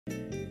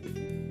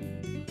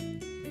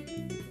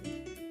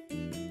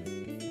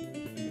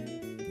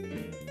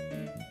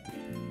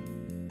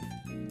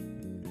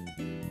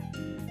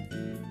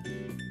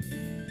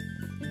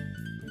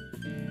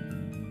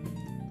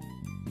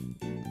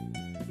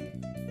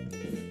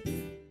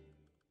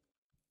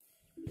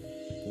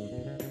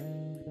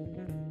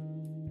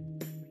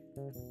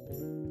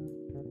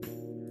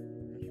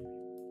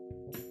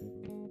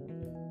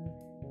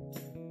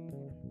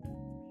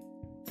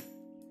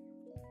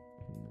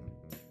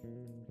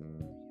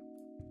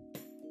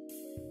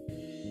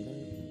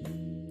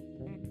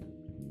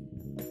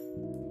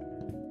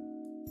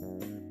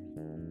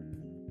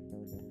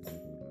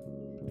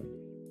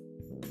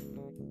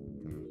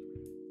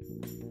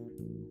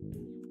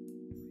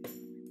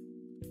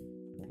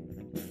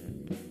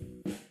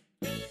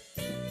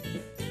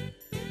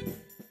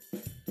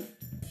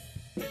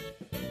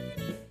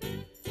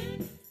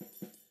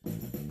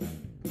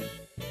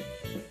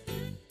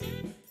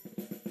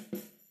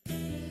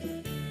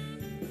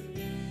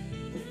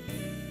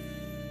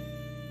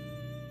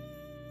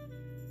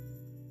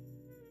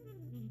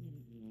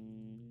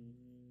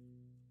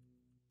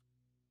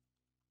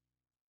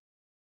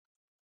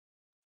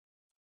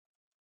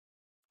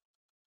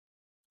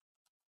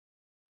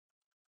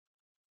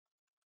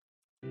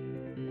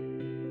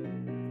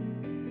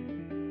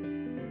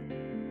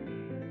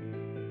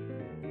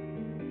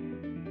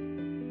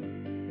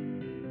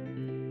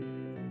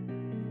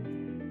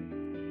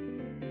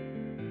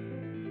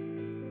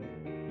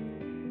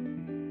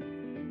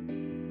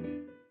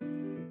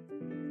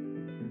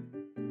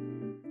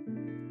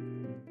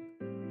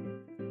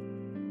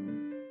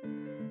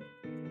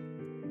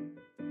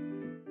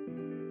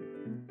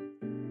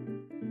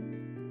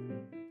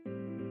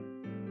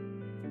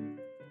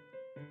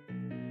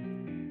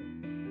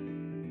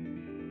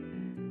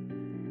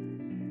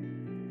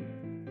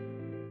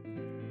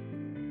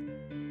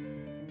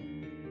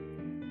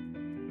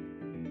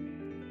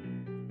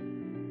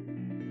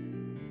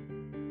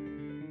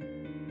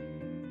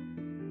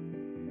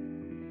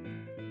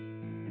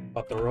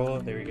Up the roll.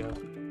 There we go.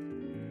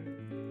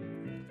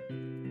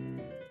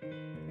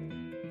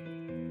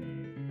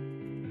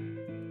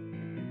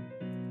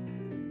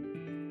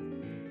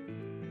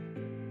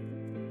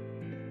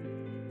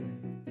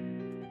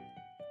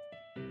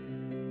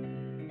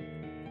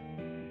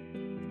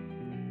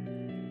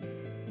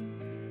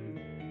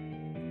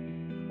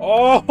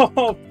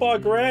 Oh,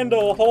 fuck,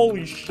 Randall.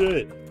 Holy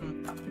shit.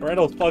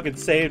 Randall fucking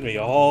saved me.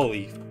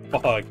 Holy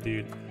fuck,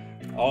 dude.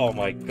 Oh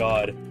my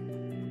god.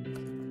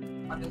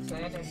 I'm just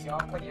saying, if y'all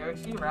play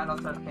Yoshi, Randall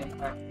starts paying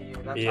back to you.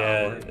 That's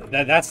Yeah, how it works.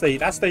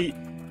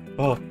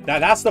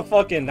 that's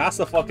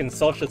the fucking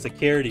social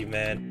security,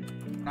 man.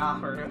 Nah,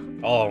 for real.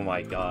 Oh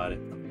my god.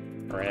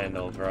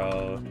 Randall,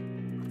 bro.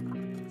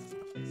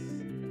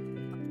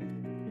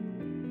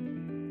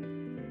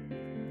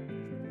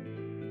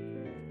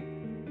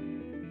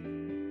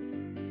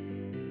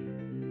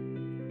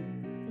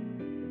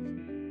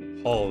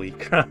 Holy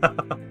crap.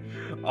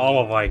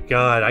 Oh my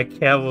god, I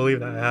can't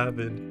believe that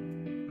happened.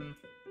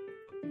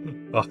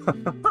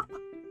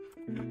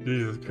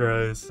 Jesus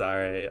Christ.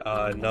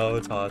 Alright, no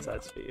toss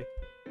at speed.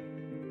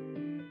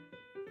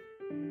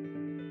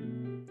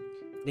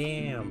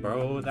 Damn,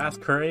 bro, that's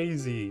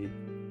crazy.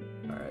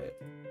 Alright.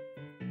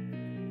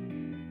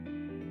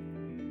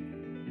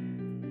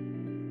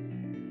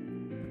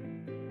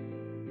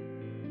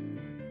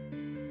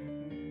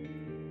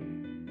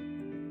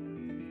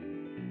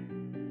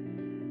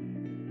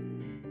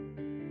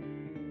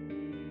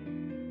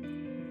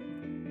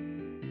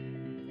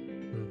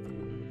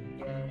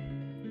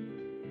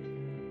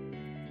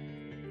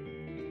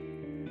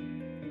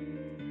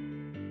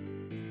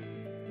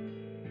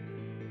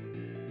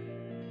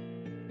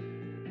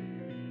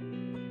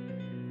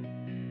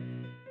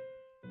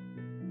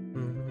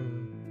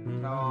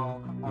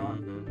 No, come on.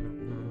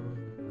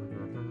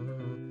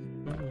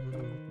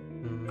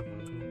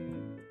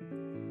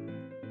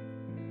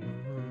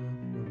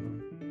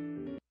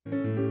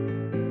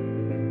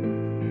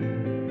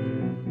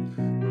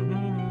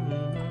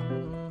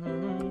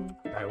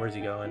 Alright, where's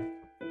he going?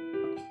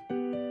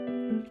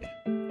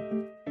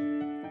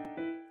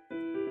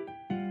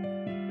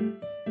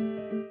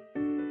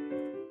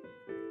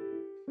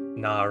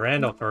 Nah,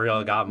 Randall for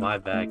real got my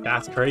back.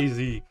 That's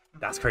crazy.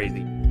 That's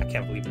crazy. I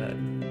can't believe that.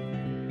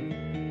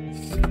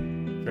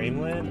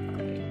 Dreamland?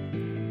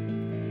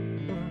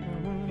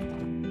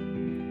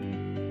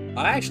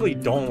 I actually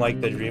don't like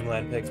the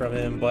Dreamland pick from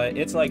him, but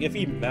it's like if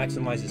he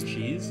maximizes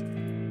cheese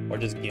or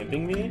just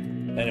gimping me,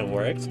 then it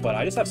works. But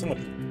I just have so much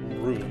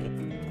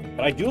room.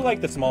 But I do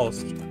like the small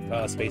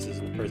spaces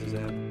versus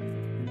him.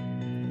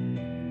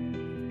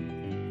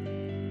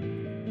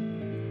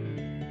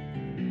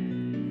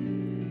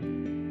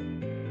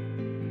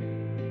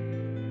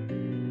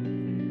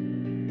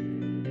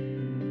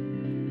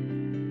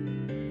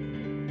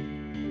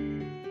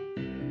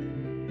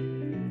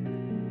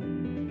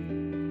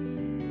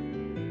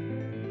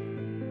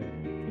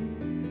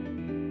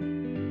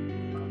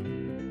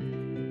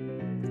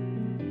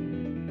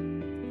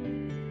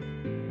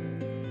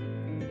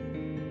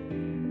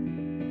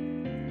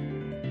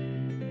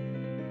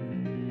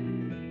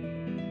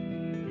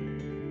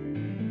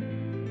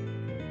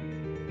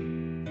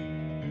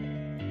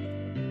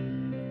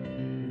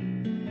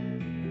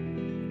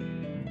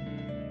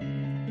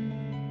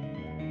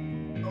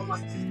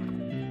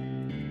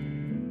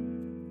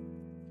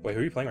 Wait,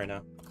 who are you playing right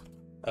now?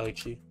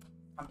 LHG.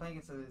 I'm playing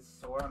against a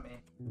Sora me.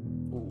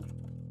 Ooh.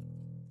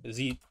 Is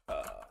he,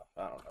 I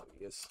don't know who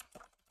he is.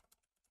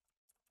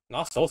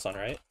 Not Soul Sun,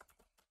 right?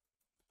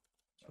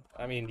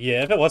 I mean,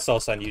 yeah, if it was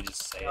Soul Sun, you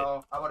just say it.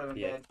 No, I would have been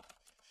Yeah.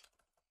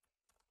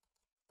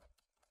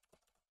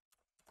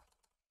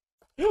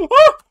 dead.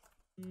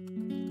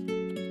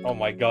 Oh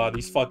my god,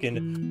 these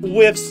fucking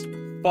whiffs!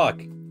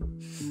 Fuck.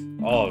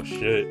 Oh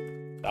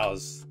shit. That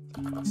was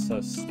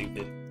so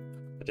stupid.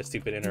 Such a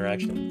stupid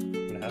interaction.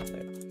 I'm gonna have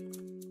there.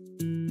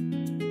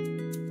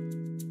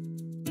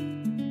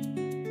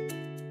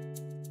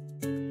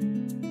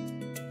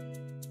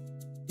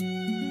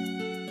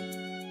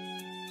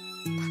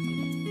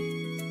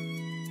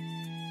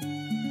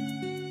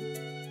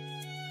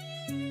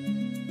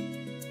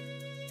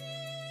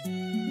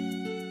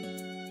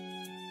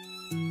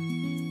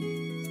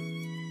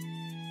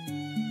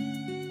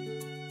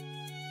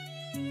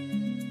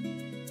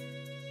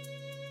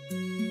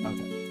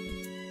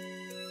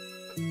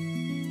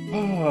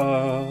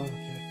 Oh,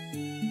 okay.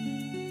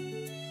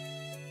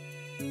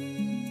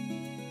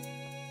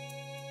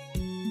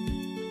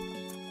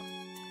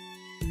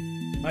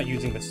 Not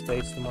using the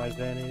space to my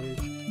advantage.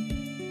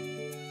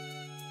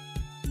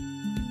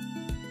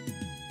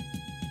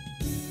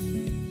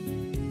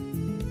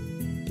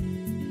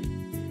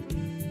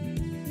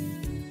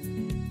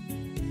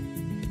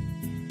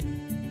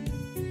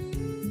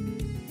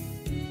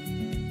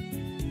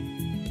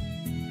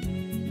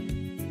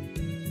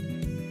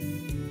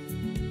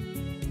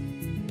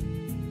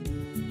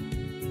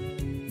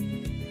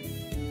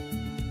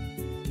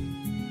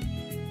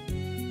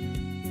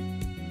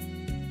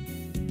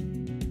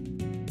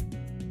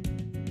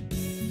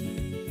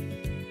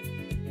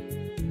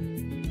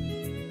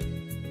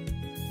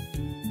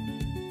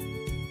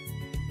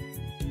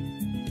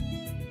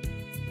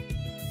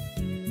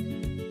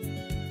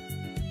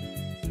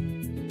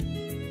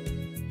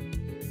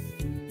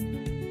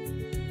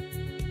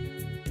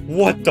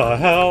 What the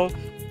hell?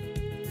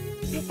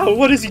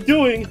 What is he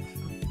doing?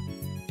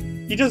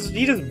 He just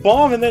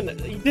bombed and then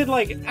he did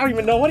like, I don't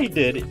even know what he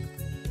did.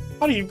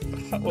 How do you...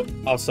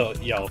 Also,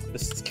 yo,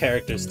 this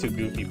character's too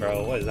goofy,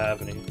 bro. What is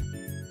happening?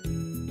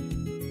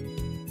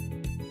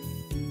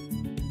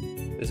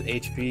 This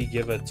HP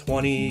give a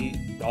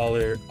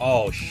 $20...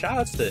 Oh,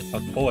 shoutouts to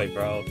Akoy,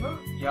 bro.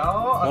 Yo,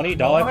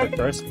 $20 for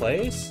first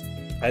place?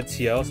 Head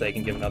TO, so they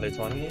can give another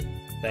 20.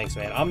 Thanks,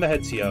 man. I'm the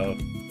head TO.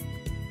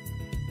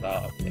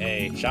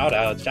 Hey,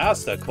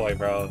 shoutouts to Akoy,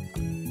 bro.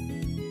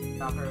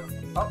 Not true.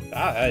 Oh. No,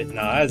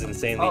 that is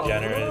insanely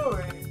generous. Ooh.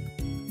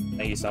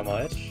 Thank you so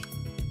much.